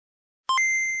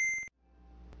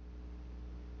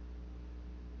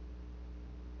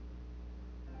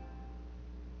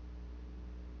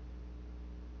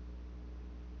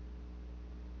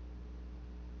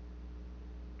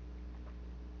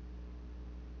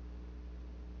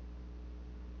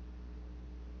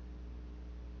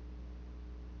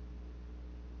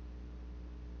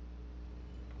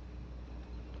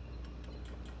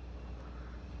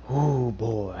Oh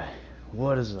boy,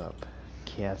 what is up?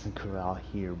 Kasin Koral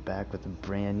here, back with a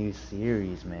brand new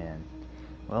series, man.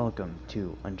 Welcome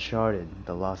to Uncharted: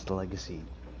 The Lost Legacy.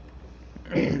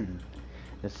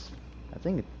 This, I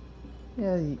think,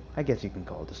 yeah, I guess you can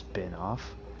call it a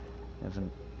spin-off of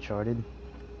Uncharted.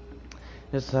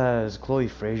 This has Chloe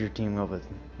Fraser teaming up with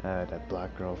that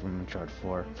black girl from Uncharted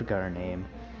 4. Forgot her name.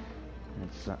 And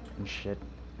shit.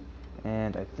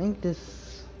 And I think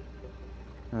this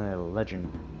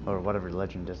legend, or whatever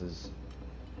legend this is,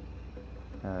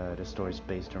 the story's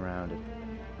based around it,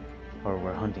 or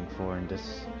we're hunting for in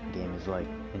this game, is like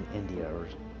in India or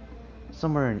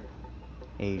somewhere in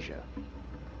Asia,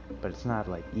 but it's not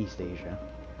like East Asia.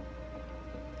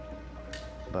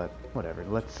 But whatever,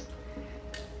 let's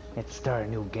start a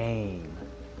new game.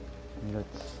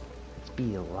 Let's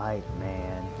be alive,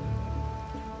 man.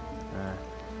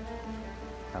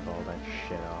 Have all that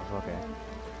shit off. Okay.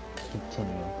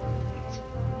 Continue.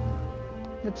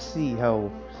 Let's see how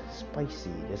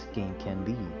spicy this game can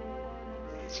be.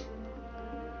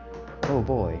 Oh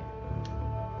boy.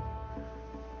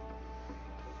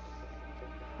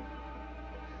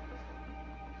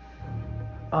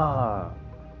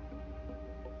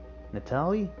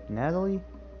 Natalie?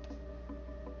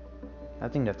 I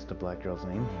think that's the black girl's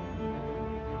name.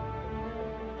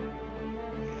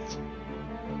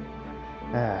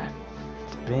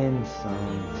 It's been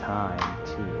some time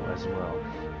too, as well,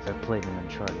 since I played an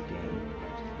Uncharted game,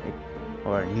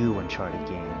 or a new Uncharted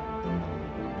game.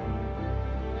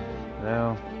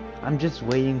 Well, I'm just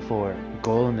waiting for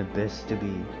Golden Abyss to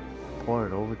be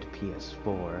ported over to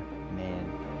PS4. Man,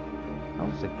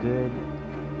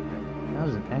 that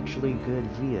was an actually good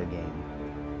Vita game.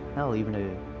 Hell, even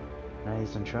a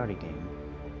nice Uncharted game.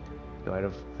 Though I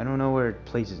don't know where it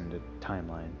places in the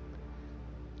timeline.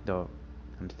 Though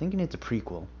I'm thinking it's a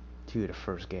prequel to the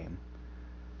first game.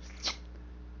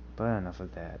 But enough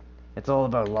of that. It's all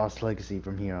about Lost Legacy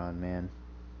from here on, man.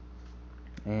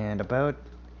 And about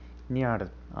Near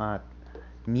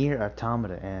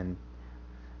Automata and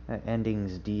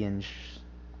endings D and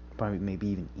probably maybe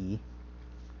even E.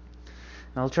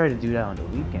 I'll try to do that on the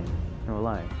weekend. No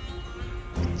lie.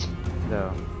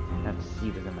 Though I have to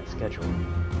see within my schedule.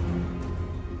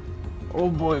 Oh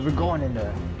boy, we're going in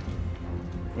the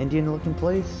Indian looking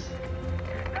place?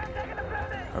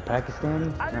 Or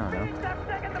Pakistani? I don't know.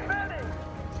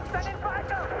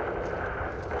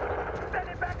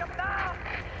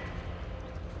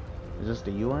 Is this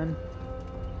the UN?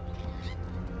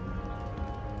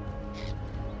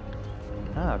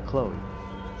 Ah, Chloe.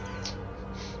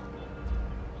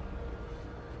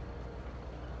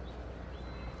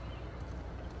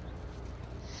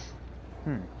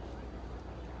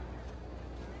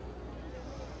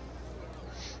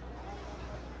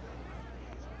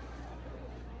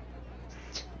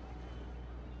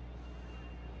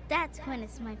 That's when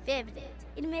it's my favorite.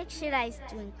 It makes your eyes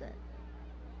twinkle.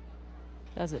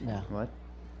 Does it now? What?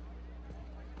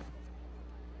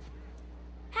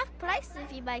 Half price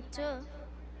if you buy two.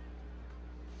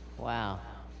 Wow.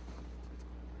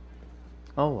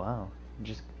 Oh wow.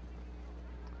 Just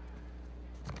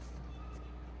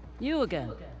You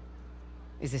again.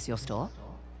 Is this your store?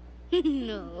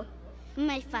 No,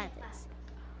 my father's.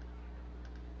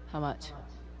 How much?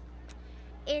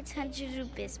 800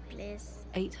 rupees, please.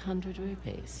 800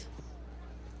 rupees.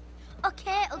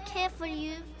 Okay for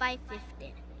you,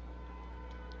 550.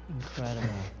 Incredible.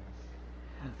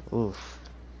 oof.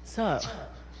 So,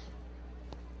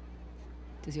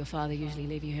 does your father usually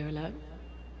leave you here alone?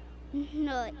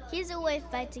 No, he's away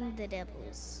fighting the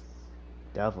devils.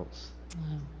 Devils.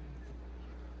 Oh.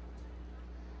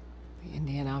 The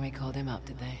Indian army called him up,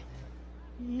 did they?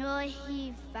 No,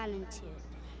 he volunteered.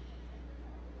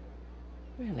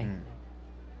 Really?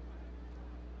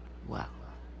 Well,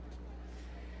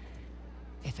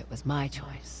 if it was my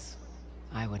choice,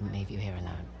 I wouldn't leave you here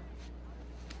alone.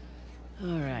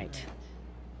 All right.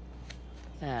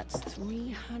 That's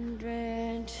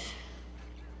 300.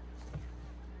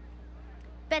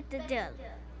 Better deal.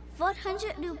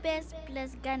 400 rupees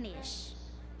plus Ganesh.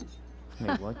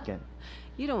 Wait, what again?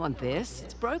 You don't want this.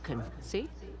 It's broken. See?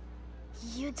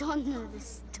 You don't know the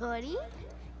story?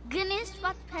 Ganesh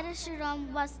fought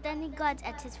Parashuram was standing guard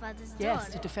at his father's door. Yes,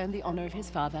 to defend the honor of his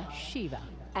father, Shiva,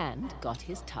 and got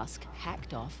his tusk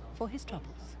hacked off for his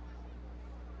troubles.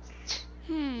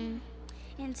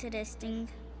 Interesting.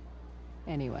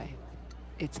 Anyway,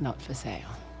 it's not for sale.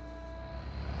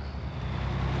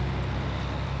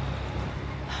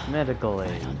 Medical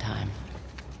aid. Right on time.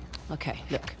 Okay,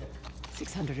 look.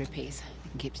 600 rupees.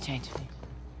 You can keep the change.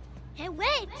 Hey,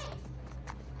 wait!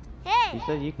 Hey! You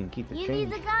said you can keep the You change.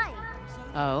 need the guy.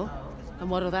 Oh? And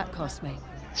what'll that cost me?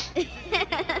 My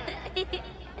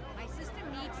sister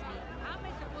needs me. How am I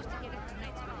supposed to get it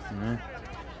tonight's concert? Hmm?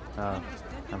 Oh,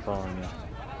 I'm following you.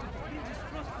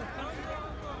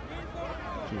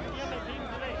 Jesus.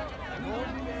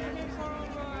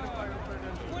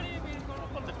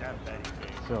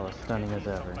 Still as stunning as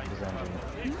ever, his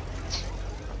engine.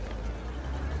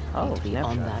 Oh, Need to be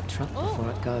on snapshot. that truck before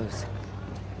it goes.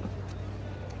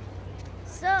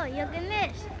 So, you're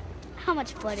Ganesh. How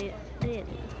much for it, really?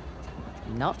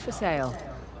 Not for sale.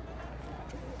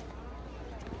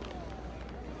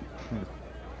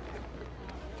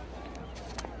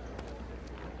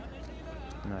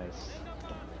 Nice.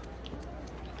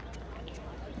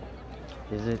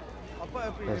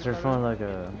 Is their phone like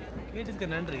a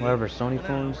whatever Sony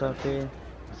phones out there?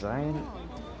 Zion?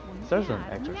 Starts with an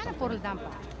X or something.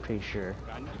 Pretty sure.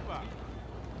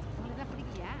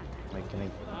 Wait, can I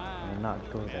not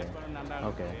go there?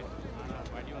 Okay.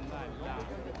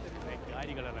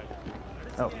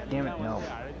 Oh, damn it, no.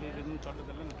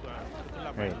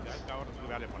 Right.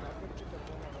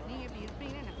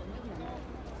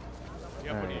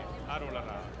 Alright.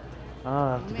 Oh,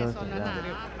 I have to go through that.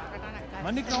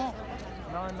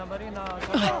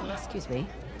 Excuse me.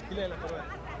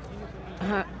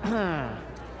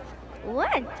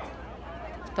 What?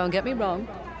 Don't get me wrong.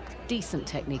 Decent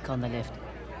technique on the lift.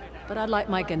 But I'd like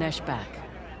my Ganesh back.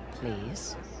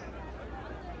 Please.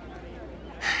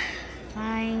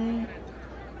 Fine.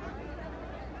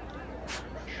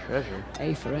 Treasure?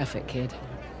 A for effort, kid.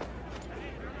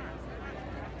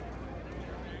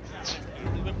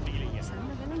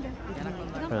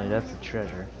 Really, that's the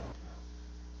treasure.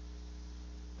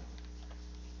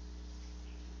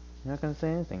 You're not gonna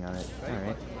say anything on it.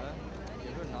 Alright.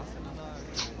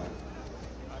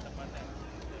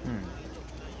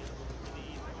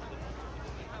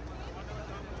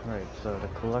 Right, so the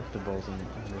collectibles and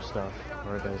other stuff,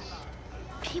 where it is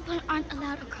People aren't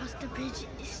allowed across the bridge.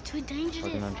 It's too dangerous.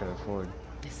 like an Uncharted Ford.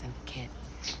 Listen, kid.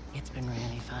 It's been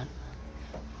really fun.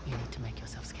 You need to make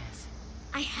yourself scarce.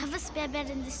 I have a spare bed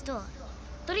in the store.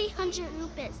 300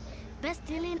 rupees. Best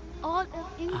deal in all of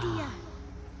India.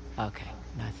 Okay,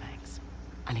 no thanks.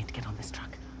 I need to get on this truck.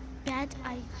 Bad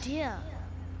idea.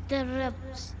 The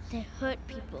rebels, they hurt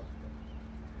people.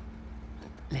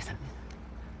 Listen.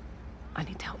 I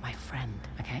need to help my friend,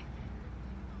 okay?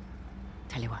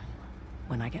 Tell you what.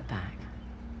 When I get back,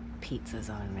 pizza's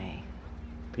on me.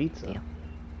 Pizza? Deal?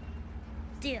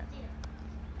 Deal.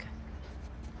 Okay.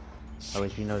 I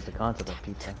wish he knows the concept of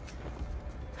pizza.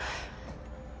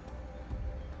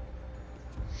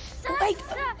 Sir, Wait!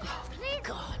 sir, please.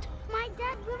 God. My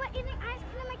dad, we were eating ice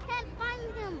cream. I can't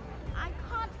find him. I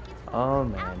can't get him Oh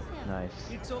without man, him. nice.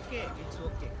 It's okay, it's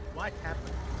okay. What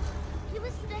happened? He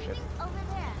was standing over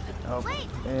there. Oh, Wait,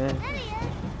 eh. there he is.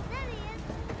 There he is.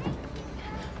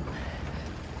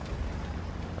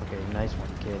 Okay, nice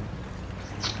one, kid.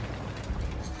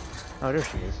 Oh, there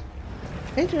she is.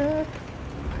 Hey, Jack.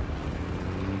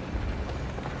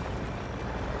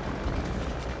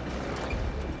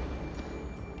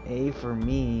 A for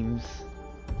memes.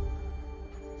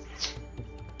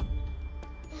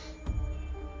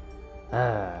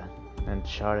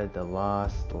 Uncharted: The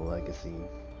Lost Legacy.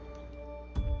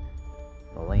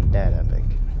 Well, ain't that epic?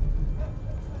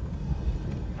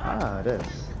 Ah, it is.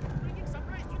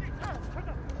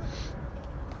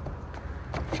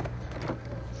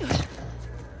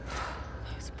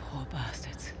 Those poor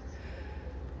bastards.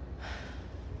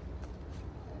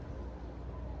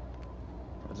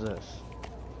 What's this?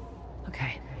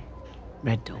 Okay.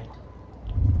 Red door.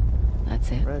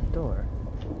 That's it. Red door.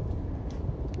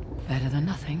 Better than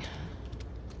nothing.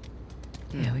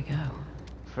 Here we go.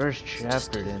 First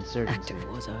chapter to Insurgency. Active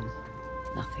war zone.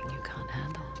 Nothing you can't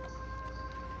handle.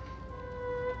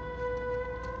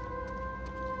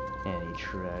 Any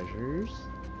treasures?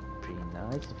 Pretty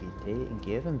nice if you take and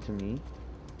give them to me.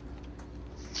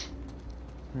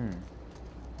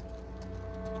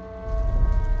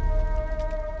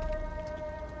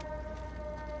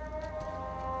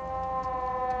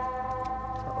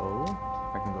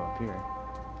 Oh, I can go up here.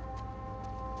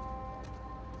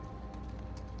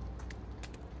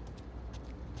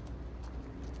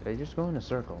 Did I just go in a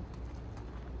circle?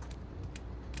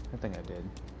 I think I did.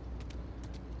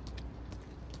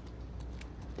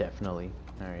 Definitely.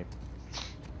 Alright.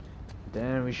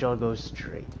 Then we shall go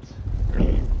straight.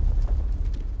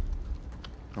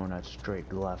 Oh, not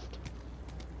straight, left.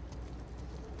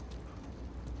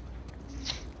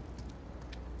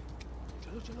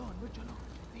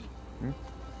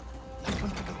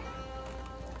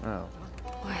 Oh.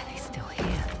 Why are they still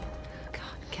here?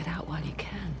 God, get out while you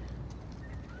can.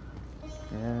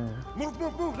 Yeah.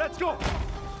 Move, let's go!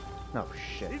 Oh,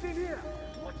 shit. He's in here!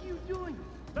 What are you doing?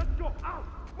 Let's go out.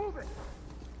 Move it.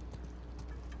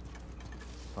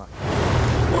 Fuck.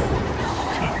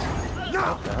 No!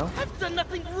 What the hell? I've done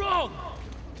nothing wrong.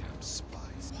 Damn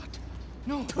spies. What?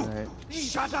 No. Alright.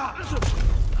 Shut up.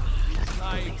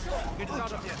 Lying. Get us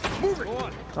out of here. Move it. Go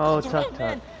on. Oh, tuck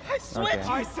tuck. I swear. Okay.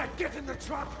 I said get in the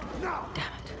truck now. Damn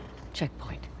it.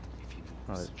 Checkpoint.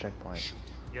 Oh, it's a checkpoint.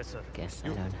 Yes, sir. Guess I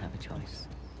don't have a choice.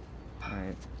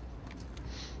 Alright.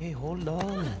 Hey, hold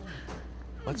on.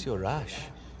 What's your rush?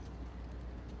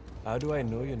 How do I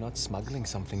know you're not smuggling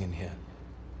something in here?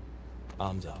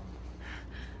 Arms up.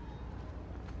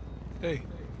 Hey.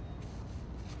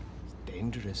 It's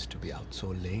dangerous to be out so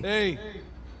late. Hey!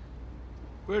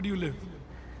 Where do you live?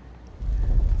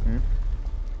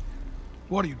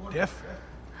 What are you, deaf?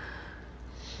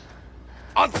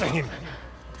 Answer him!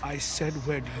 I said,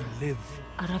 where do you live?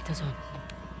 Arabtazon.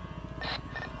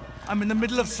 I'm in the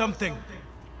middle of something.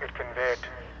 It can wait.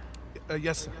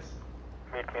 Yes, sir.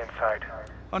 Meet me inside.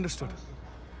 Understood.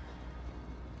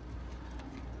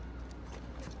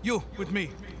 You, with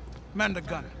me. Man the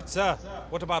gun. Sir,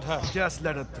 what about her? Just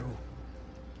let her through.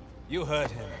 You heard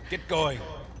him. Get going.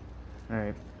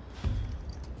 Alright.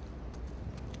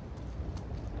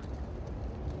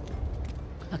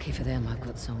 Lucky for them, I've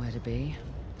got somewhere to be.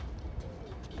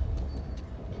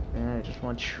 Man, I just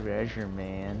want treasure,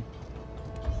 man.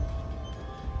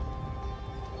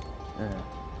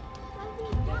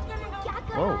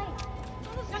 Whoa.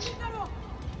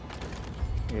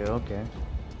 Yeah, okay.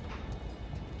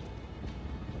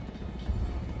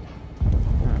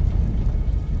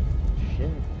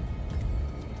 Shit.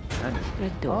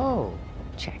 Red door. Oh,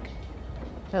 Check.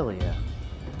 hell yeah.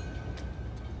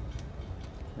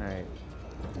 Alright.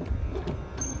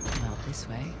 Not this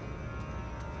way.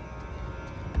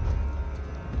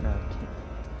 No,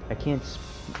 I can't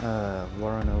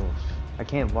run over. I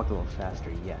can't walk a little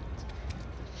faster yet.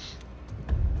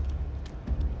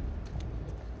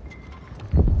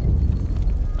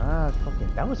 Ah,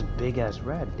 fucking, that was a big ass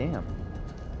rat, damn.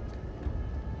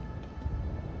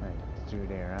 Right, through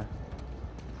there, huh?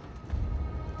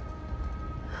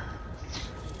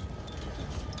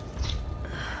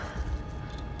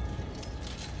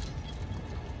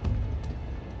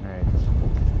 Alright.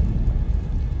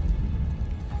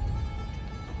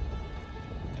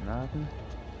 Nothing?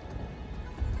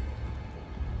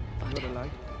 You're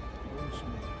alive?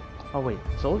 Oh wait,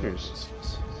 soldiers.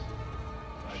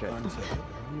 Shit. Answer.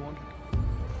 You want it?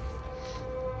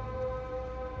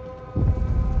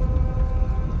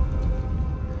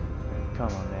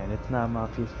 Come on, man, it's not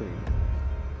Mafia 3.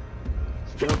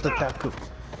 Still the taku.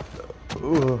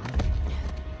 Ooh.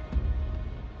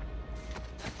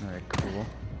 Alright, cool.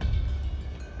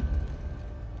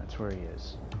 That's where he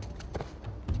is.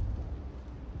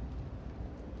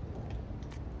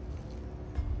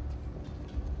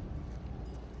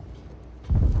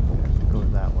 Go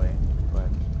that way, but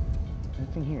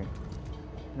anything here?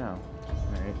 No.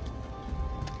 Alright.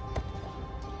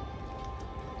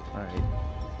 Alright.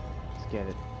 Let's get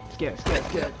it. Let's get it.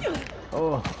 Let's get it.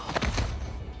 Oh.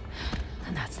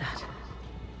 And that's that.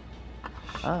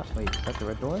 Ah, wait, is that the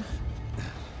red door?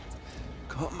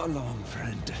 Come along,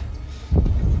 friend.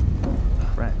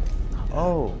 Friend.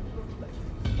 Oh.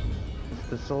 It's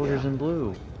the soldiers in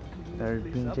blue that are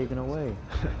being taken away.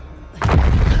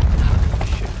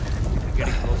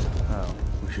 Getting closer. Oh,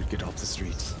 We should get off the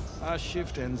streets. Our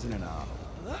shift ends in an hour.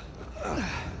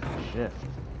 shit.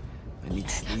 I need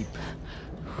sleep.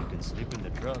 You can sleep in the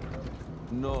truck.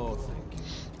 No, thank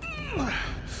you.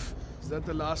 Is that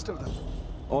the last of them?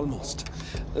 Almost.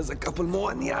 There's a couple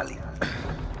more in the alley.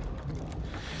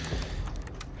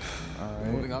 Alright.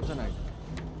 Moving out tonight.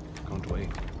 Can't wait.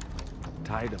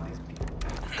 Tired of these people.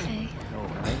 Okay. No,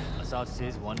 Assad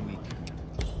says 1 week.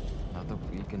 Another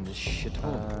week in this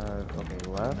shithole. Okay,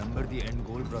 left. Remember the end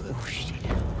goal, brother. Oh, shit.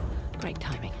 Great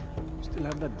timing. Still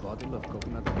have that bottle of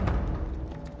coconut.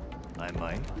 I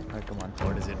might. Alright, come on.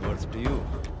 What is it worth to you?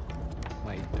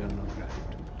 My eternal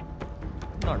gratitude.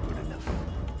 Not good enough.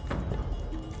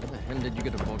 Where the hell did you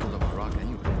get a bottle of rock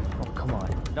anyway? Oh, come on.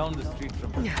 Down the street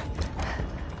from here.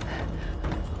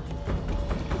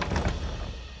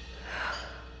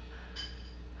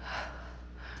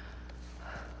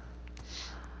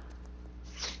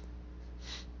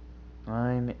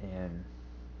 I'm in.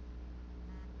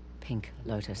 Pink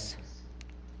lotus.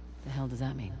 The hell does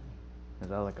that mean? Is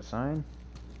that like a sign?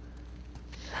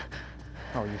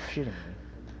 Oh, you're shitting me.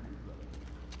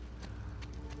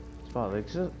 Spot like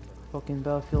this fucking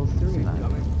Battlefield 3, man. How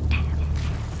long you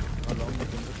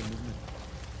been with the movement?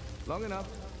 Long enough.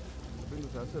 Been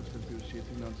with us since we were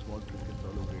chasing down small crickets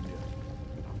all over India.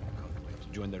 Can't wait to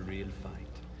join the real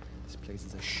fight. This place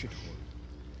is a shithole.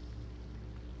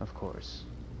 Of course.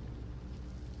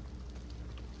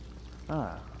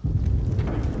 Ah.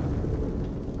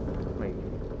 Wait.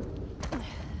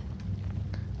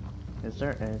 Is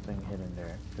there anything hidden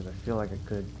there? Because I feel like I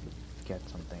could get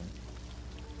something.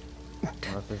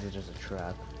 Unless this is just a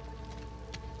trap.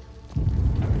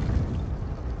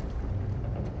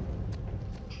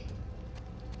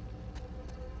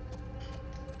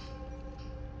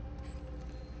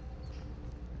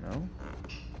 No?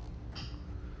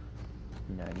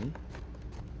 Nani?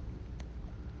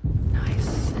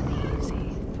 Nice and easy.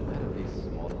 Where are these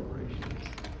small operations?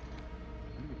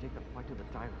 When do we take the fight to the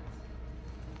tyrants?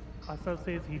 Asa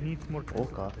says he needs more time.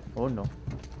 Okay. Oh no.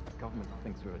 The government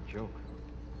thinks we're a joke.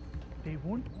 They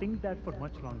won't think that for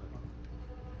much longer.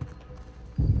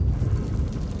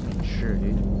 Sure,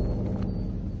 dude.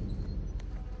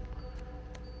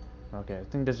 Okay, I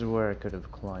think this is where I could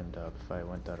have climbed up if I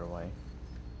went the other way.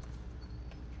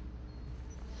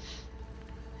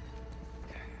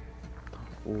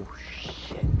 Oh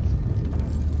shit.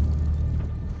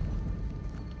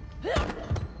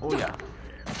 Oh yeah.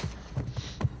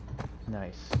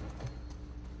 Nice.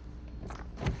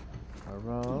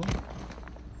 Hello?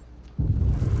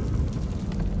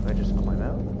 Do I just climb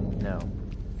out? No.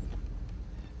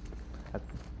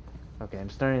 Okay, I'm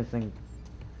starting to think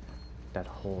that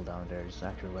hole down there is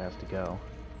actually where I have to go.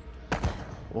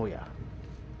 Oh yeah.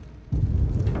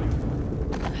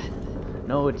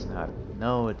 No, it's not.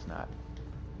 No, it's not.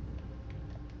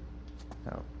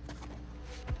 Oh.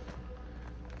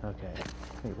 Okay.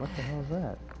 Wait, what the hell is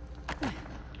that?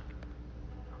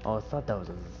 Oh, I thought that was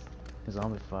a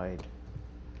zombified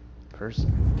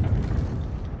person.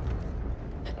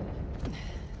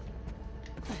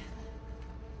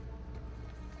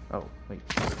 Oh, wait.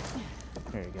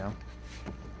 There you go.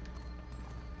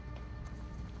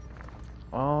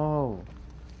 Oh!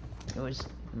 It was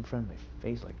in front of my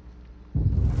face like...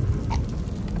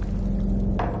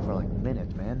 for like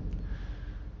minutes, man.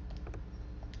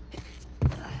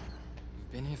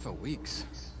 We've been here for weeks.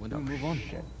 When do we move on?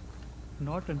 Shit.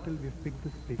 Not until we've picked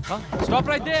this place. Huh? Stop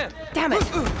right there! Damn it!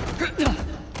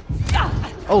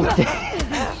 Oh,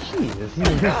 damn! Jesus, he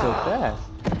moved so fast.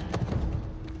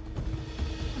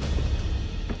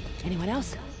 Anyone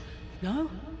else? No?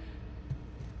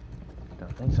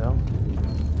 Don't think so.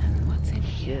 What's in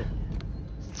here?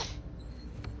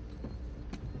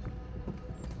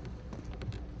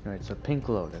 Alright, so Pink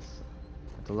Lotus.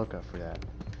 Have to look out for that.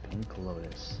 Pink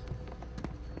Lotus.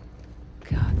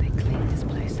 God, they cleaned this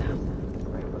place out.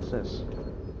 Wait, what's this?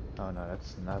 Oh no,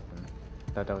 that's nothing.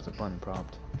 Thought that was a button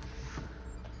prompt.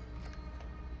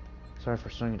 Sorry for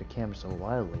swinging the camera so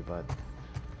wildly, but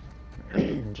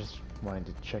just wanted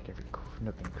to check every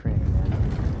nook and cranny, man.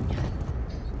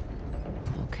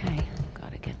 Okay,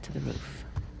 gotta get to the roof.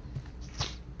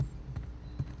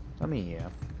 I mean, yeah.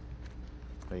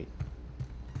 Wait.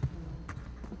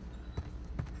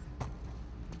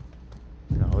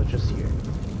 No, it's just here.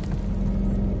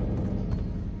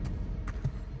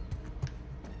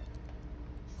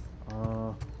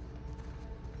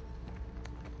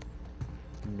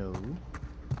 No.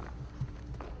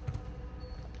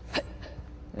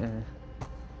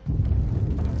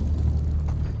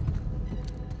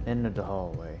 End of the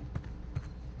hallway.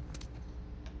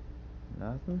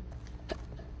 Nothing?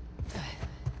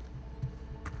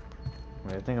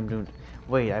 Wait, I think I'm doing...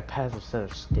 Wait, I passed a set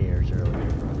of stairs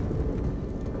earlier.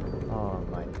 Oh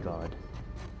my god.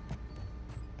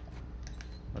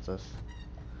 What's this?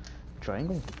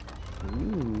 Triangle?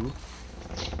 Ooh.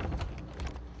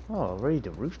 Oh, already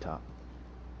the rooftop.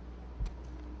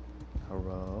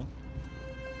 Hello?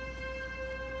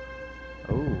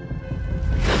 Oh.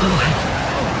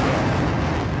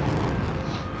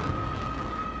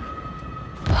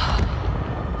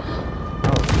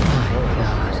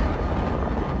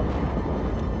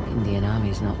 Indian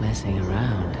Army's not messing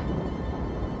around.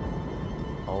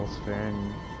 All's fair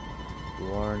in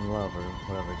war and love, or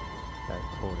whatever that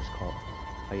quote is called.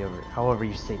 However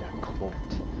you say that quote.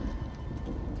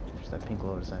 Just that Pink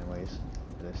Lotus anyways,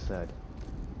 as I said.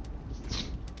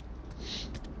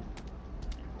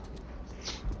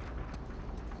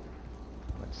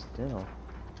 But still.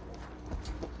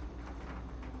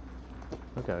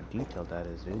 Look how detailed that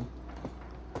is, dude.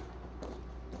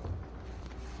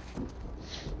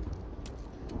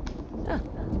 Ah,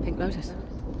 Pink Lotus.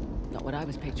 Not what I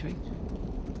was picturing.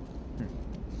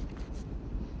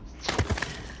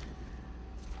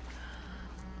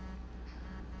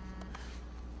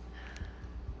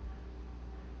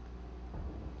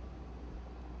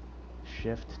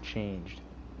 Shift changed.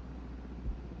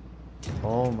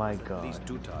 Oh my god. These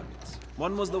two targets.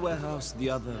 One was the warehouse, the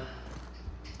other...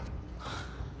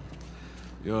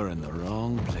 You're in the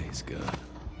wrong place, girl.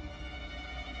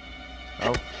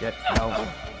 Oh shit! No.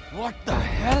 What the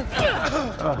hell?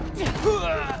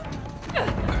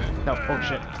 No. Oh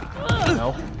shit!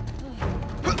 No.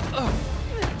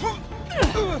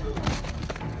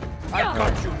 I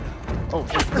got you. Oh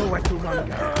shit! Nowhere to run,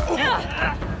 girl.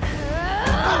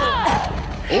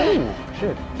 Oh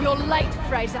shit! You're late,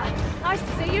 Fraser. Nice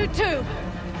to see you too.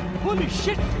 Holy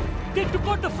shit! They took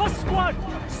out the first squad!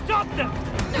 Stop them!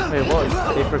 Wait,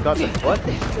 what? They forgot the what?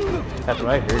 That's what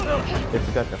I heard. They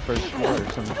forgot the first squad or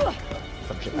some shit.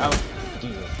 Oh,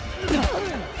 Jesus.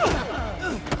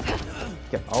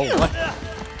 Yeah, oh, what?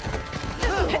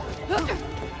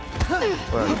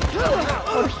 Where are you?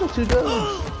 Oh, there's still 2 dudes.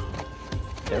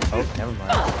 Yeah, oh, never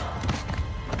mind.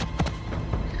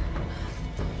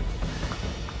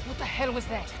 What the hell was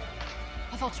that?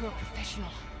 I thought you were a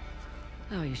professional.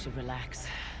 Oh, you should relax.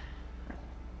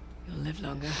 You'll live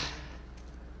longer.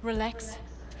 Relax?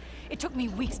 It took me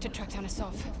weeks to track down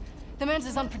Asov. The man's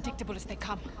as unpredictable as they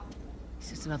come. He's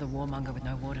just another warmonger with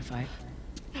no war to fight.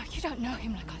 No, you don't know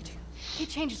him like I do. He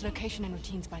changes location and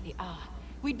routines by the hour.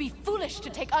 We'd be foolish to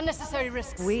take unnecessary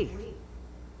risks.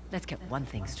 Let's get one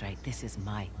thing straight. This is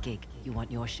my gig. You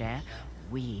want your share?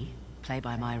 We play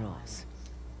by my rules.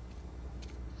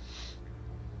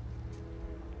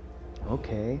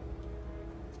 Okay.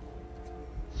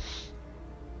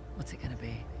 What's it gonna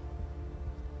be?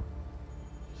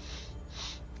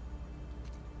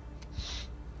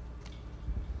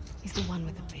 He's the one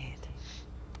with the beard.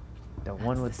 The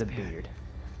one with the beard.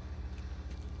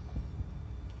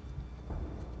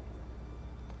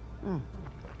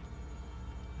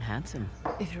 Handsome.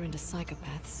 If you're into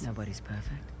psychopaths. Nobody's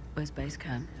perfect. Where's base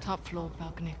camp? Top floor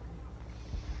balcony.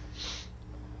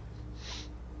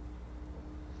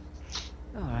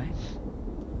 All right.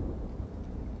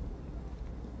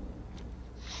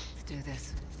 Let's do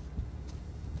this.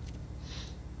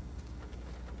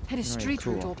 Had a street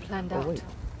route all planned out. Wait.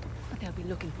 But they'll be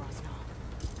looking for us now.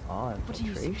 Oh, What do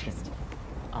you infiltration. suggest?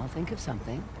 I'll think of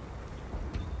something.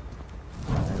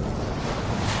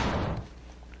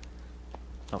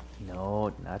 Oh,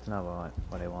 no, that's not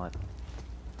what I want.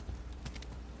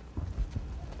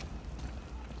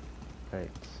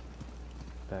 Right.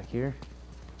 Back here?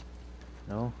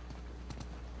 No?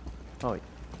 Oh, wait.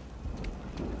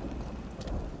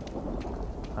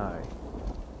 Alright.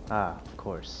 Ah, of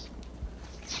course.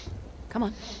 Come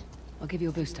on. I'll give you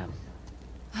a boost up.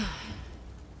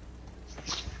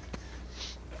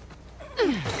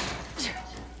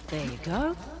 There you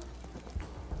go.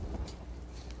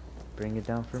 Bring it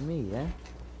down for me, yeah?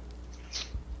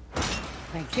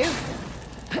 Thank you.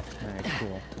 Alright,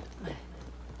 cool.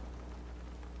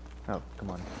 Oh,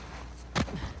 come on.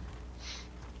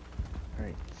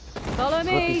 Alright. Follow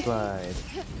me. Slippy slide.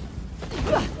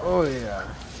 Oh, yeah.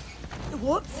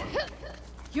 Whoops.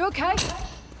 You okay?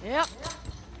 Yep.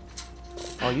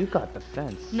 Oh, you got the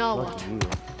fence. No. Lucky you.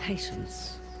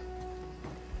 Patience.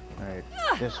 Alright,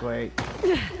 this way.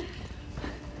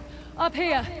 Up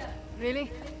here.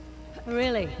 Really?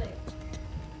 Really?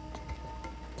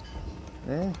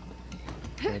 Eh?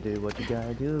 Gotta do what you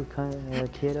gotta do,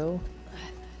 kiddo.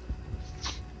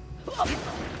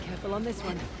 Careful on this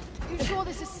one. You sure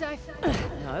this is safe?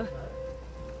 No.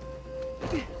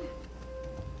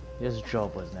 This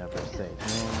job was never safe,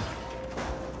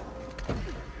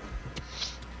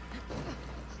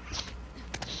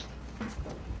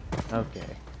 man.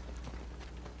 Okay.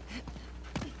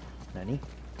 Nani?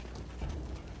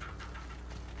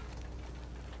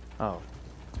 Oh.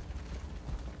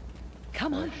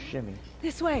 Come on. Shimmy.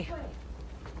 This way.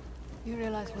 You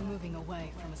realize we're moving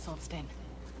away from Asov's den?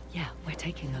 Yeah, we're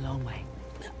taking the long way.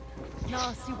 Now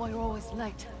I see why you're always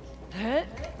late.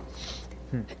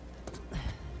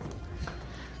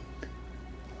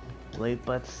 Late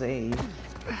but safe.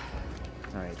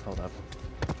 Alright, hold up.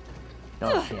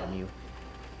 Oh, damn you.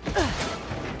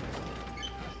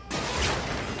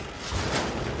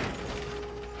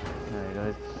 Alright,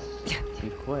 let's be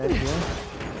quick, yeah?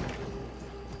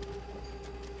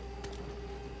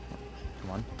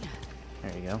 Come on.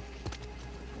 There you go.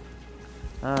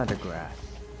 Ah, the grass.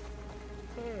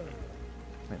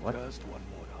 Wait, what? Just one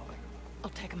more, darling. I'll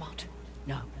take him out.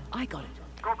 No, I got it.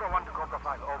 Cobra 1 to Cobra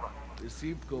 5, over.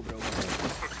 Received, Cobra 1. It's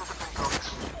citizen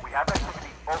code. We have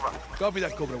activity, over. Copy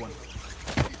that, Cobra 1.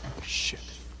 Shit.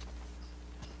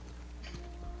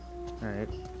 Alright,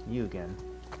 you again.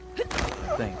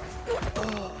 I think.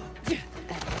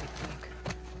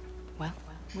 Well,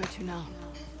 where to now?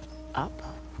 Up?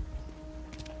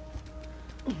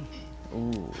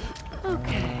 Ooh.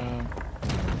 Okay.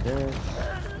 This.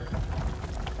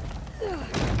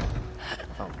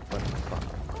 Oh, what the fuck?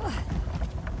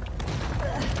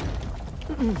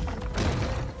 I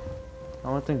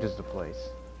don't think this is the place.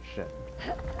 Shit.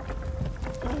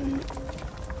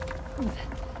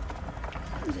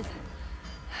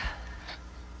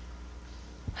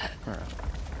 Alright.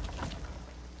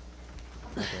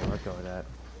 Okay, let go of that.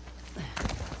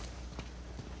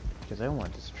 Because I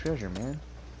want this treasure, man.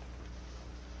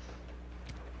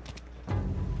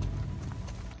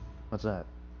 What's that?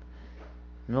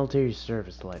 Military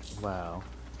service light. Wow.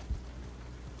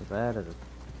 Is that a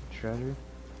treasure?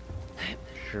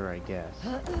 Sure, I guess.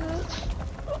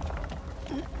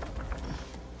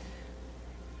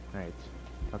 Right.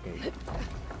 Okay.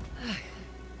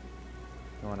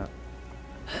 Going up.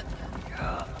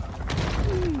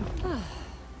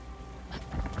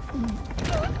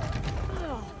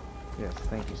 Yes,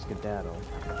 thank you, skedaddle.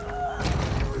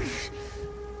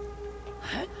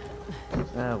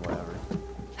 Whatever.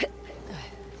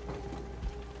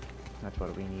 That's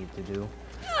what we need to do.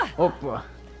 Oh!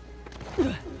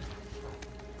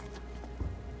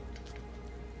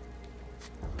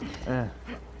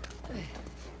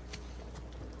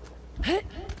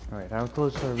 Alright, how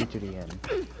close are we to the end?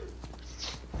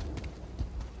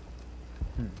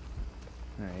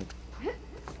 Alright.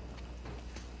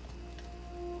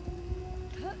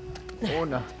 Oh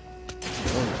no.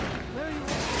 Where are you?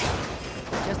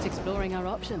 Just exploring our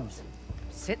options.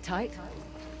 Sit tight.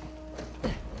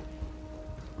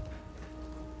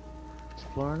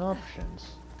 Exploring options.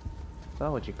 Is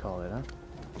that what you call it, huh?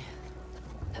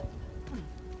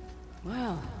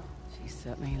 Well, she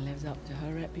certainly lives up to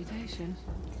her reputation.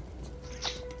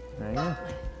 There you go.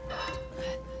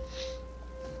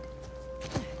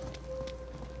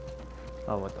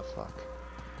 Oh, what the fuck.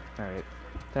 Alright,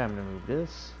 time to move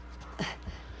this.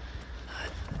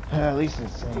 At least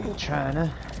it's in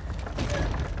China.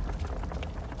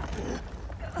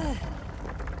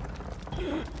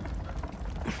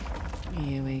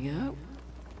 Here we go.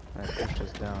 Alright, push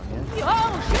this down, yeah?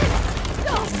 Oh, shit!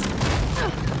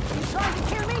 You trying to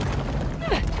kill me?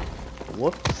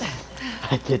 Whoops.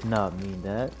 I did not mean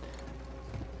that.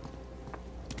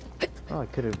 Oh, I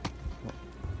could have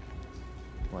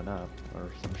went up or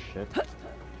some shit.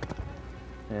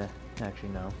 Yeah, actually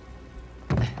no.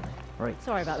 Right.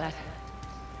 Sorry about that.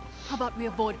 How about we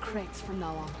avoid crates from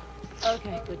now on?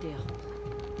 Okay, good deal.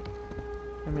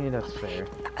 I mean, that's fair.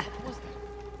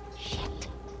 Shit.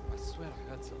 I swear I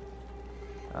heard something.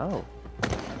 Oh.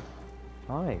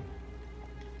 Hi.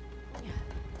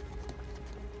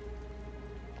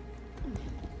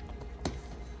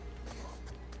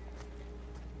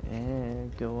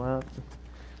 And go up.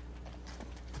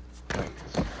 Right.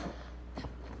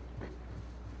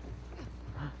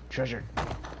 Treasure.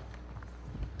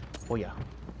 Oh yeah.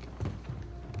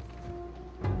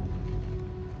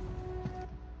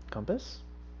 Compass?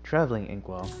 Traveling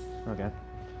inkwell. Okay.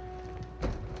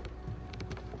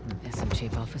 There's some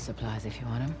cheap office supplies if you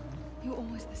want them. You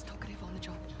always this talkative on the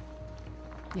job.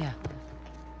 Yeah.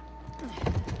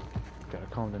 Gotta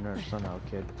calm the nerves somehow,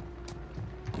 kid.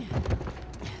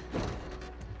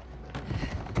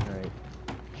 Alright.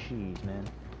 Jeez, man.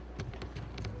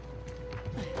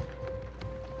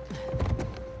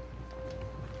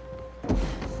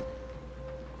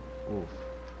 Oof.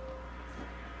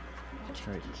 Watch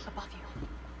Right. above you.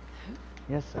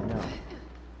 Yes, I know.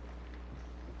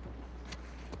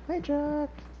 Hey, Jack!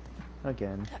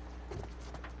 Again.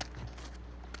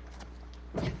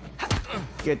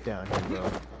 Get down here,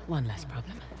 bro. One less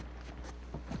problem.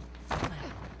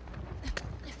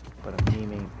 But a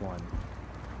meme ain't one.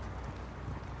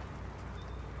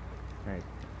 Alright.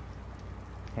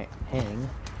 Hang.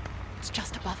 It's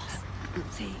just above us.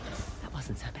 See, that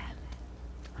wasn't so bad.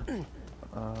 It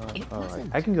Alright.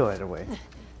 wasn't. I can go either way.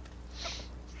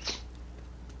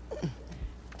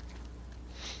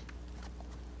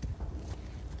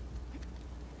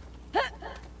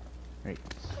 Right.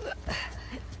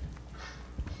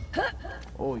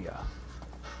 Oh yeah.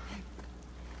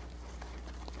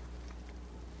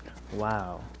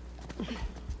 Wow.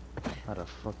 How the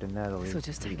fuck did Natalie? So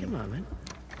just take a moment.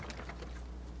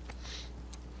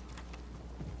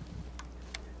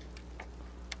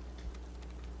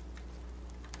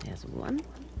 There's one.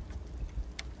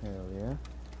 Hell yeah.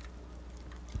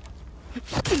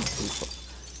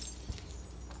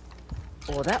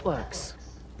 Oh, that works.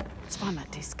 Let's find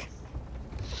that disc.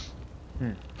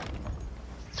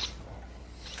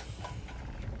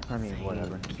 I mean,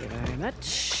 whatever. Thank you very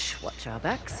much. Watch our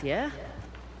backs, yeah?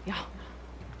 Yeah.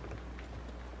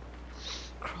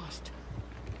 Christ.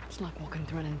 It's like walking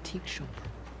through an antique shop.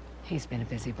 He's been a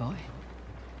busy boy.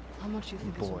 How much do you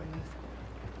think it's Boy. worth?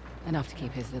 Enough to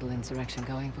keep his little insurrection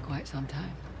going for quite some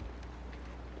time.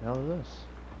 The hell is this?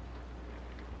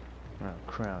 Oh,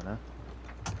 crown, huh?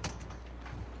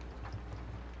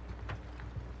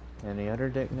 Any other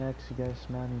knickknacks you guys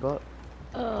man got?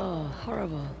 Oh,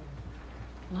 horrible.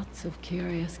 Lots of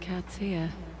curious cats here.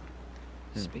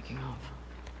 Speaking of,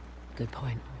 Good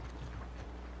point.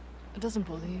 it doesn't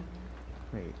bother you.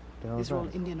 Wait, the hell is These are all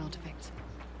that? Indian artifacts.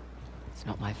 It's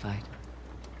not my fight.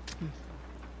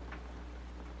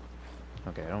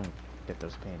 Okay, I don't get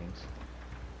those paintings.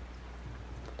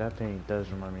 But that painting does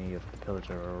remind me of the Pillars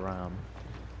of Aram.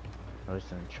 At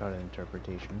least an Uncharted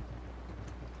interpretation.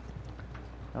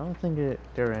 I don't think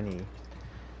there are any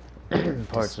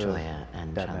parts of Destroyer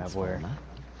and that map where Transformer.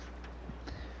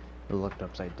 it looked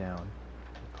upside down.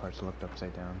 Parts looked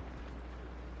upside down.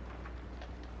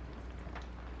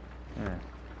 Yeah.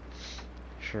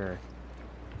 Sure.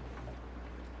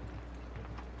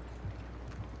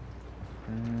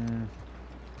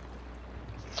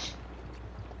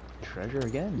 Treasure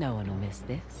again? No one will miss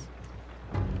this.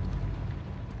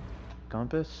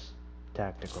 Compass?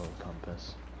 Tactical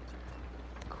compass.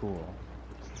 Cool.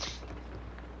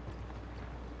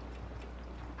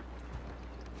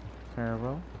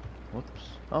 Arrow? Whoops.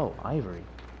 Oh, ivory.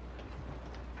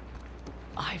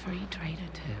 Ivory trader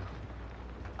too.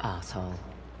 Asshole.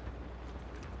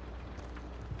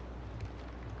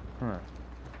 Huh.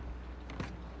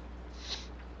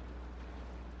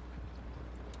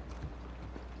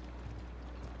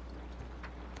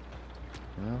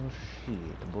 Well,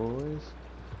 shit, boys.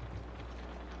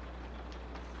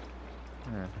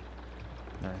 Huh.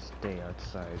 Nice day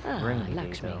outside. Ah, Rainy day,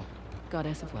 Lakshmi, though.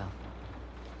 goddess of wealth.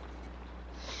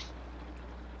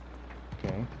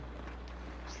 Okay.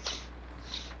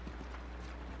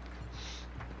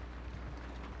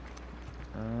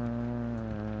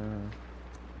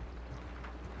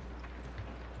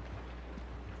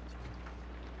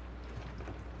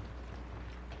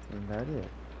 Is that it?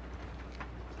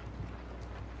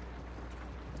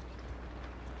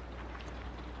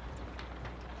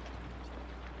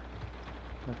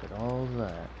 Look at all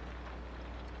that.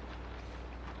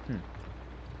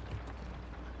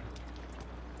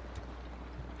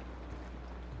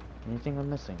 Anything I'm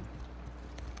missing?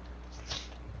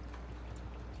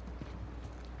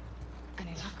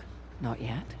 Any luck? Not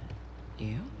yet.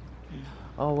 You?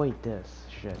 Oh wait, this.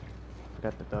 Shit.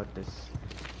 Forgot about this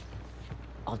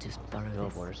I'll just borrow this.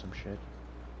 billboard or some shit.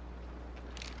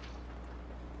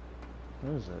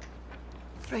 What is it?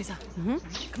 Fraser,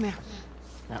 Mm-hmm. come here.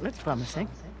 That looks promising.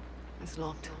 It's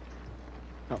locked.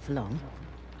 Not for long.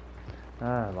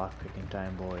 Ah, lockpicking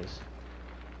time, boys.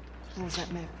 What was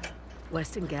that map?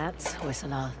 Western Ghats,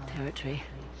 Hoysala territory.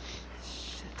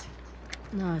 Shit.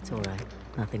 No, it's all right.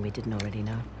 Nothing we didn't already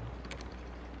know.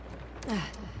 There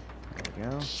we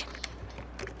go.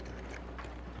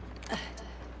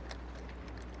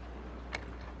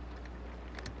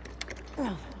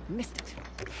 Oh, missed it.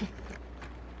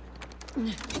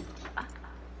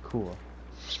 Cool.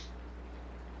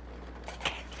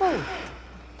 Oh.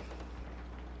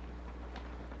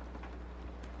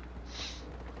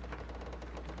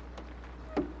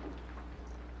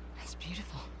 It's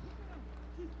beautiful.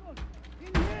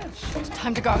 Shit,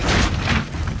 time to go.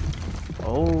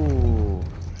 Oh.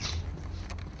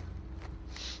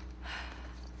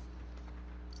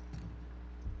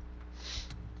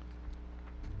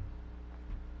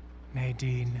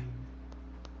 Nadine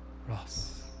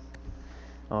Ross.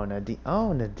 Oh, Nadine.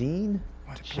 Oh, Nadine.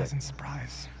 What a Shit. pleasant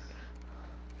surprise.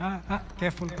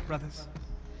 Careful, brothers.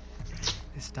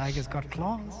 This tiger's got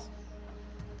claws.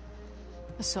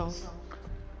 So,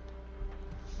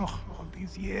 Oh, all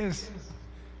these years.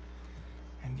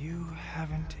 And you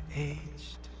haven't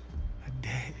aged a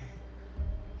day.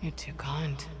 you're too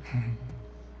kind.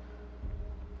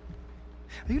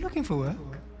 Are you looking for work?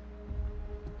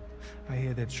 I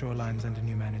hear that Shoreline's under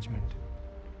new management.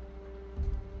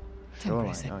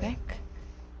 Temporary Shoreline, oh, yeah. setback.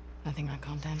 Nothing I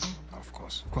can't handle. Of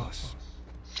course, of course.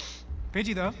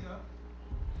 Pidgey, though.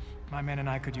 My men and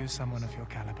I could use someone of your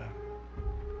caliber.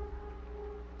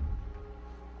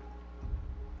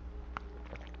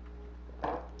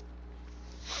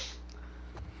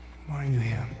 Why are you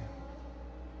here?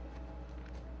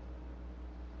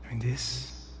 I mean,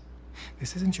 this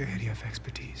isn't your area of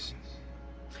expertise.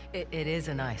 It is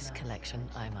a nice collection,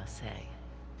 I must say.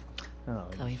 Oh,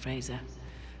 Chloe Fraser,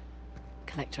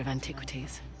 collector of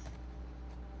antiquities.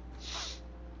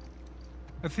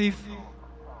 A thief?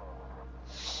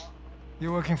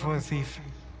 You're working for a thief.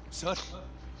 Sir,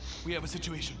 we have a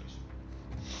situation.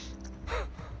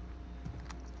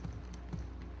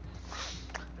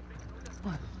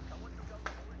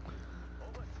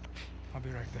 I'll be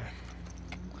right there.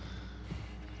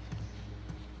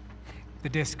 The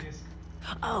disc.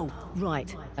 Oh,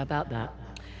 right, about that.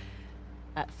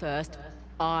 At first,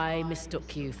 I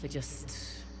mistook you for just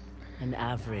an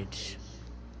average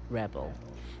rebel.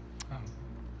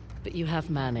 But you have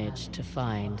managed to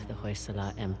find the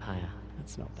Hoysala Empire.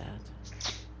 That's not bad.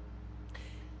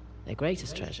 Their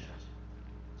greatest treasure,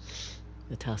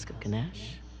 the Tusk of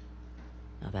Ganesh.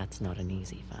 Now that's not an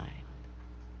easy find.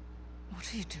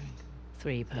 What are you doing?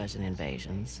 3 Persian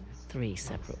invasions, 3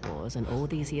 separate wars, and all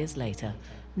these years later,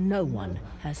 no one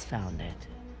has found it.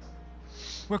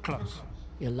 We're close.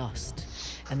 You're lost.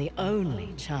 And the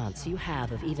only chance you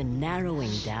have of even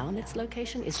narrowing down its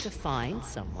location is to find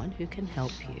someone who can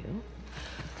help you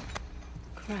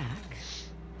crack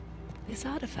this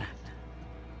artifact.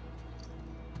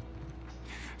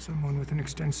 Someone with an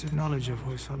extensive knowledge of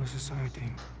Hoysala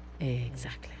society.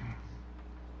 Exactly.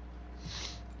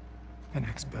 An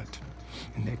expert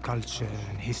in their culture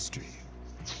and history.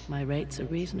 My rates are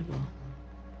reasonable.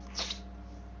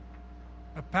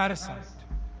 A parasite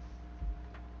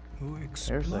who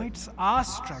exploits our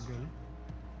struggle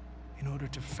in order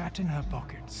to fatten her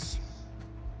pockets.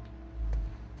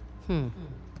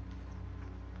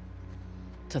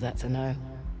 So that's a no.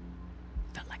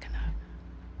 Felt like a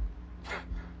no.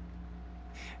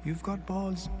 You've got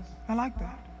balls. I like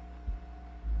that.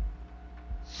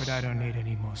 But I don't need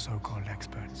any more so-called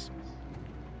experts.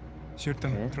 Shoot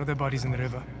them. Throw their bodies in the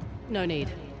river. No need.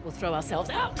 We'll throw ourselves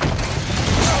out.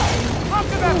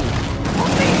 After them! On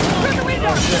me! Through the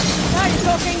window! Nice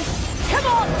talking! Come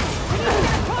on! We need to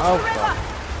get across the river!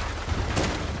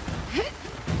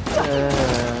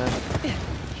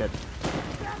 Shit.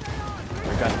 I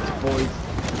got these boys.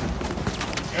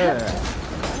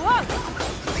 Whoa!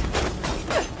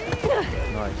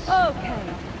 Nice. Okay.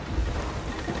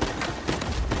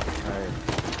 Alright.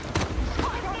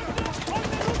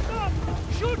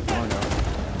 Shoot them! Oh no.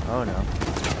 Oh no.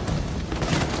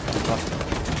 Fuck.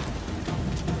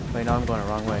 Wait, no, I'm going the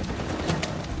wrong way.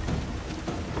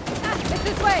 It's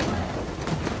this way!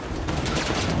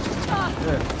 Oh,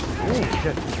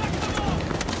 shit.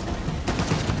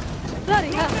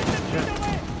 Bloody hell!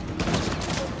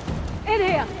 In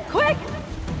here! Quick!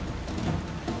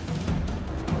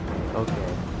 Okay.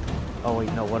 Oh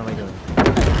wait, no, what am I doing?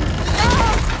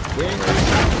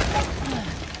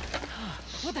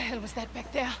 What the hell was that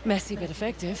back there? Messy but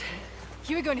effective.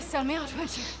 You were going to sell me out,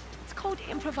 weren't you? It's called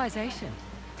improvisation.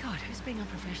 God, who's being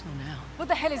unprofessional now? What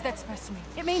the hell is that supposed to mean?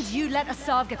 It means you let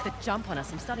Asav get the jump on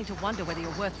us. I'm starting to wonder whether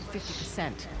you're worth the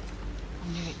 50%. I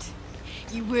knew it.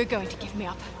 You were going to give me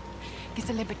up. Guess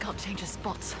a leopard can't change his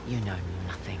spots. You know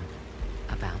nothing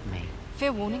about me.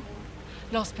 Fair warning.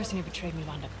 Last person who betrayed me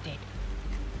wound up dead.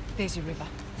 There's your river.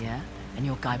 Yeah? And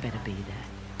your guy better be there.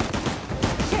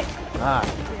 Shit! Ah,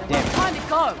 damn. Time to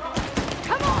go!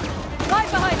 Come on! Right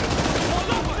behind you!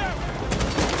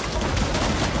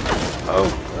 Oh.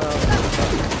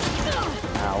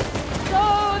 Ow.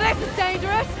 Oh, this is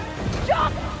dangerous!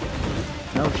 Jump!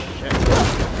 No shit.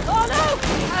 Oh no!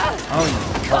 Oh,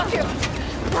 you Got you!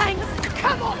 Thanks!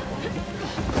 Come on!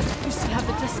 You still have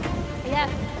the disc? Yeah.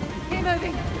 Keep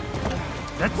moving.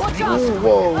 That's Watch out!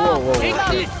 Whoa, whoa, whoa. Take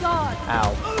this!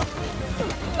 Ow.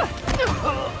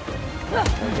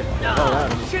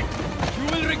 Shit! You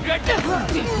will regret it!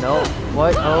 No.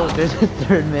 What? Oh, there's a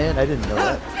third man? I didn't know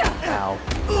that. Ow.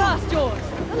 Last yours!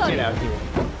 Hello. Get out here.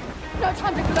 No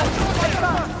time to gloat!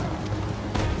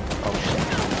 Oh shit.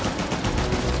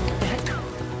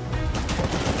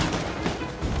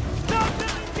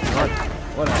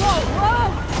 What? Whoa!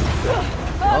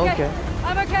 Whoa! Okay.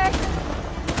 I'm okay.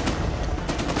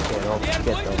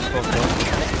 Get those.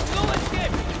 No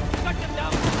escape! Cut them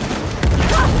down!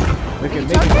 We can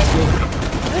make it escape.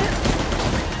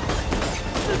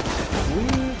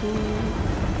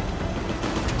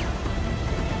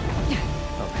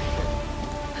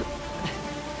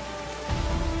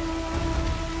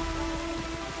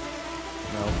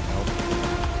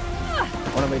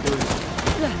 What am I doing?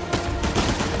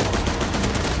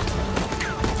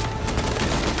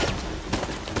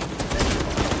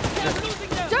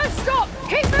 Don't stop!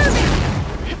 Keep moving!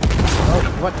 Oh,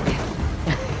 what?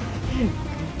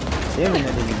 Damn it,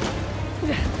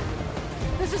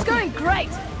 This is going great!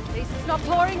 At least it's not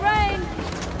pouring rain!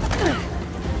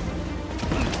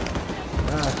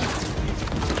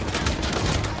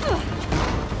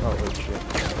 Oh, wait, shit.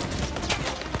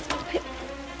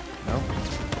 No?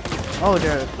 Oh,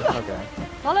 there. Okay.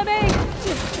 Follow me!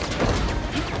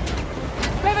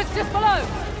 River's just below!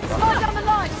 Slide down the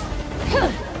lights!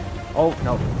 Oh,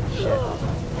 no. Shit.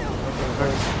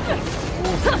 Okay,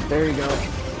 there you go.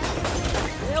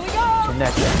 Here we go!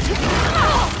 Connect it.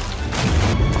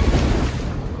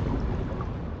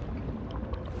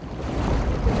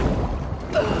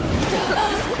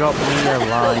 Drop me a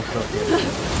line from here.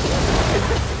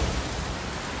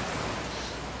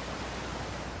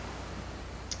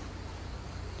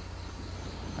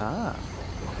 Ah.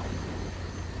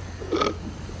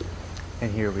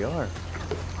 And here we are.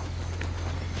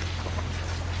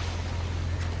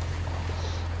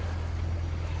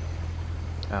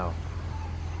 Oh.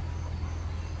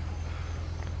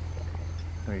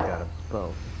 We got a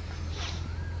bow.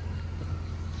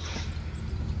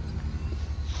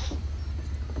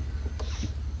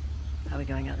 How are we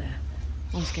going out there?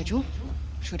 On schedule.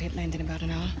 Should hit land in about an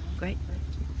hour. Great.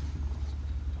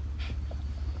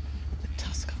 The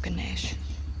tusk of Ganesh.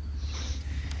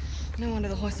 No wonder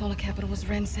the Hoysala capital was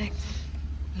ransacked.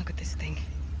 Look at this thing.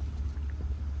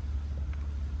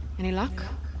 Any luck?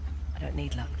 I don't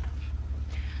need luck.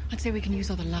 I'd say we can use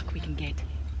all the luck we can get.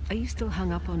 Are you still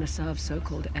hung up on Asav's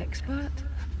so-called expert?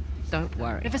 Don't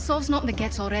worry. If Asav's not in the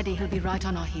Gets already, he'll be right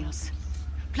on our heels.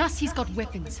 Plus, he's got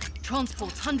weapons,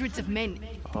 transports, hundreds of men.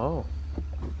 Oh.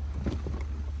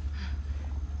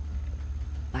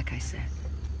 Like I said,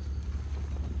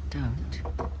 don't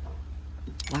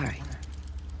worry.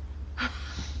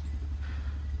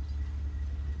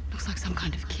 Looks like some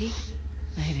kind of key.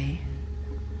 Maybe.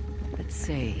 Let's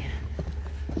see.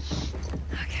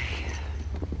 Okay.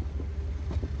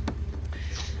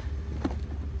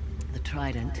 The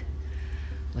trident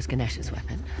was Ganesh's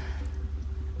weapon.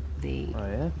 The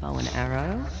bow and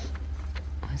arrow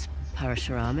was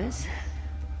Parashurama's.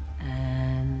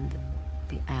 And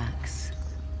the axe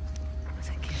was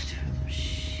a gift from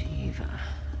Shiva.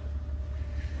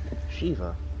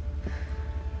 Shiva?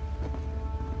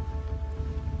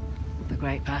 The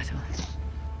great battle.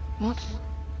 What?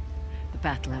 The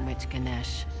battle in which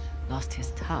Ganesh lost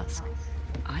his tusk.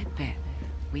 I bet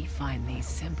we find these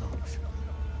symbols.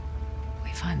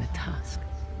 We find the tusk.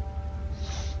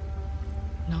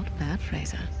 Not bad,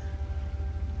 Fraser.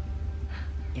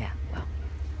 Yeah, well.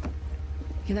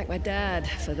 You thank my dad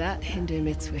for that. Hindu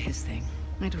mitzvah his thing.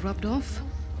 It rubbed off.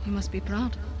 You must be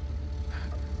proud.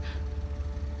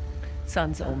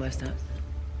 Sun's almost up.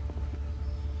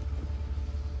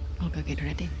 I'll go get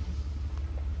ready.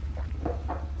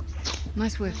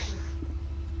 Nice work.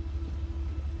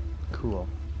 Cool.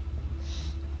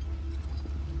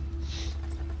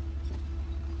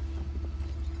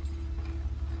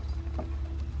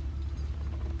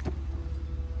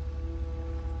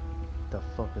 The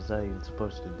fuck is that even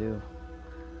supposed to do?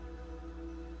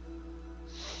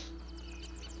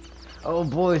 Oh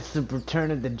boy, it's the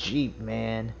return of the Jeep,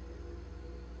 man.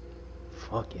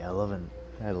 Fuck yeah,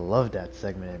 I love that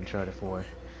segment in Uncharted 4.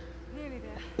 Nearly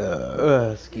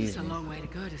there. Excuse It's me. a long way to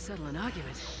go to settle an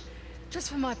argument. Just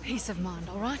for my peace of mind,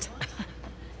 all right?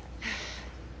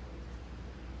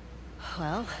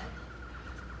 Well,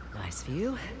 nice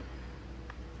view.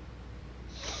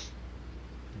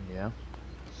 Yeah.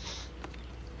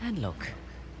 And look.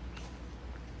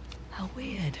 How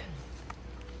weird.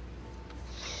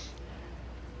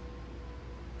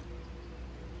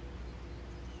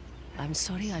 I'm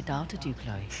sorry I doubted you,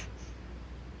 Chloe.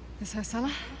 This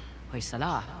Hoysala?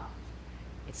 Hoysala.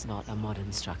 It's not a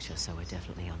modern structure, so we're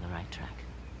definitely on the right track.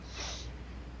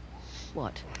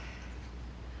 What?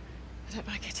 I don't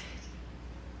like it.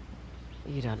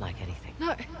 You don't like anything.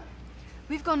 No.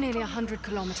 We've gone nearly 100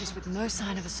 kilometers with no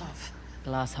sign of Asav.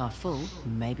 Glass half full,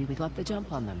 maybe we got the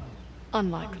jump on them.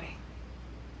 Unlikely.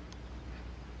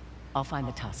 I'll find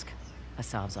the tusk.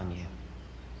 Asav's on you.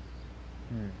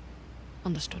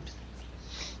 Understood.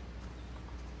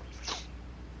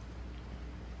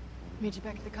 Meet you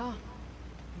back at the car.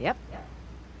 Yep.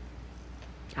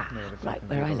 Ah, right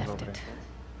where I left it.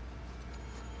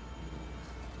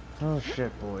 Oh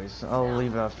shit, boys. I'll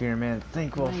leave it off here, man.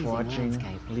 Thank you all for Amazing watching.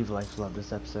 landscape. Leave a like if you love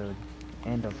this episode.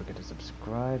 And don't forget to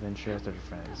subscribe and share it with your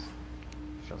friends.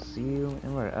 Shall see you in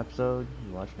another episode.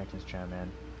 You watch next channel,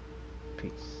 man.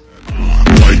 Peace.